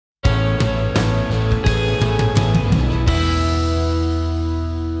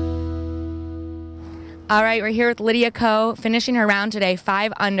All right, we're here with Lydia Ko, finishing her round today,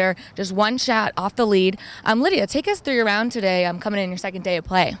 5 under, just one shot off the lead. Lydia, take us through your round today. I'm coming in your second day of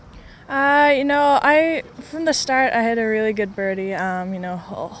play. From the start, I had a really good birdie,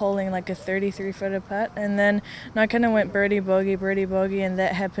 holding like a 33-footer putt. And then I kind of went birdie, bogey, and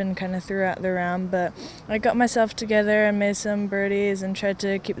that happened kind of throughout the round. But I got myself together and made some birdies and tried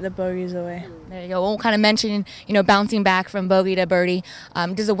to keep the bogeys away. There you go. We'll kind of mention, bouncing back from bogey to birdie.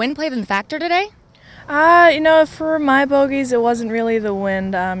 Does the wind play the factor today? For my bogeys, it wasn't really the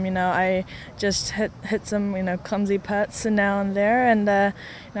wind. I just hit some, clumsy putts now and there, and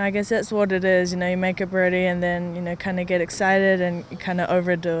I guess that's what it is. You make a birdie and then, kind of get excited and kind of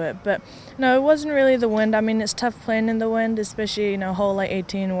overdo it. But no, it wasn't really the wind. I mean, it's tough playing in the wind, especially hole like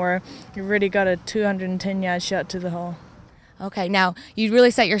 18 where you really got a 210-yard shot to the hole. Okay, now you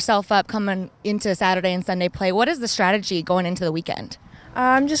really set yourself up coming into Saturday and Sunday play. What is the strategy going into the weekend?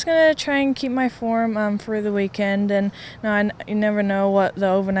 I'm just going to try and keep my form for the weekend, and you never know what the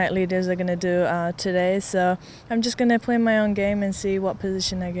overnight leaders are going to do today, so I'm just going to play my own game and see what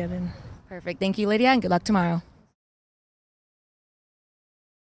position I get in. Perfect. Thank you, Lydia, and good luck tomorrow.